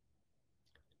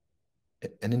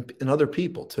 And in other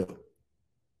people too.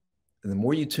 And the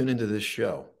more you tune into this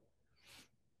show,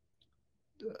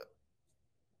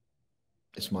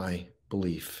 it's my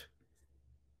belief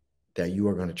that you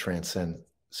are going to transcend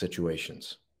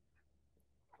situations.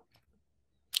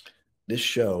 This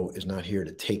show is not here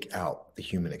to take out the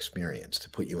human experience, to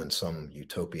put you in some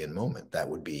utopian moment. That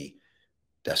would be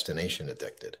destination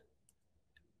addicted.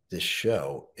 This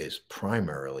show is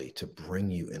primarily to bring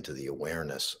you into the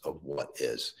awareness of what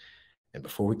is. And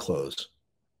before we close,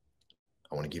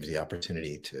 I want to give you the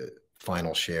opportunity to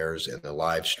final shares in the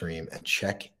live stream and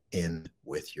check in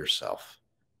with yourself.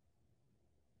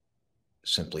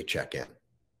 Simply check in.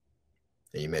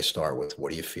 And you may start with,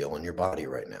 what do you feel in your body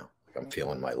right now? I'm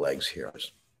feeling my legs here.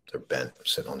 They're bent. I'm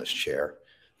sitting on this chair.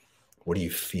 What do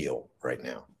you feel right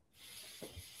now?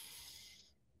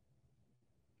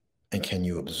 And can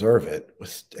you observe it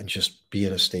and just be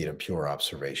in a state of pure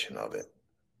observation of it?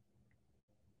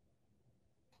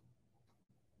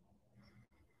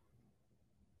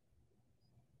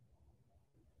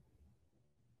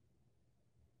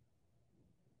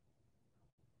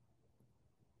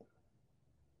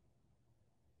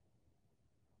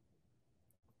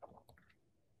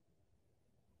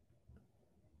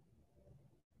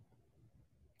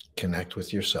 Connect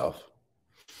with yourself.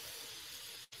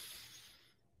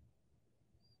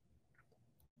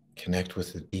 Connect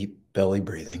with the deep belly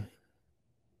breathing.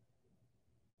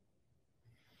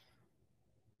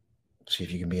 See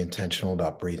if you can be intentional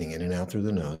about breathing in and out through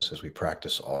the nose as we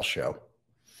practice all show.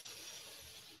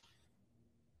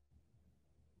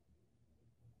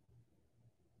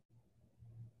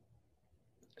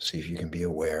 See if you can be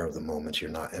aware of the moments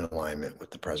you're not in alignment with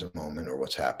the present moment or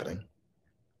what's happening.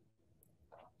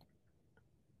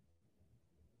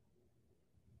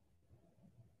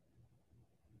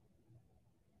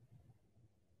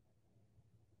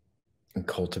 And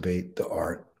cultivate the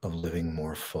art of living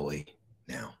more fully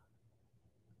now.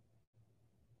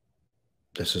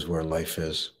 This is where life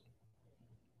is.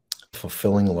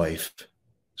 Fulfilling life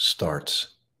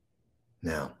starts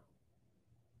now.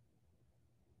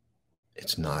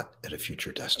 It's not at a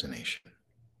future destination.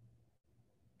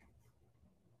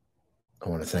 I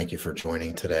want to thank you for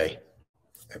joining today.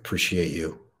 I appreciate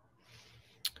you.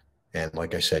 And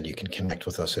like I said, you can connect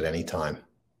with us at any time.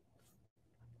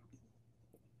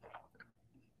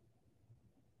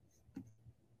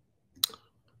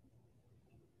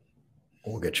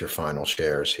 We'll get your final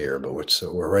shares here, but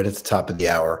we're right at the top of the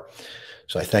hour.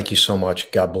 So I thank you so much.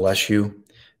 God bless you.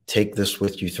 Take this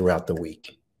with you throughout the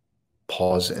week.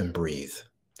 Pause and breathe.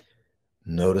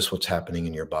 Notice what's happening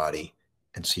in your body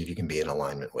and see if you can be in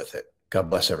alignment with it. God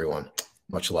bless everyone.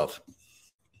 Much love.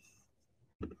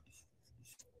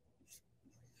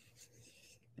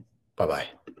 Bye-bye.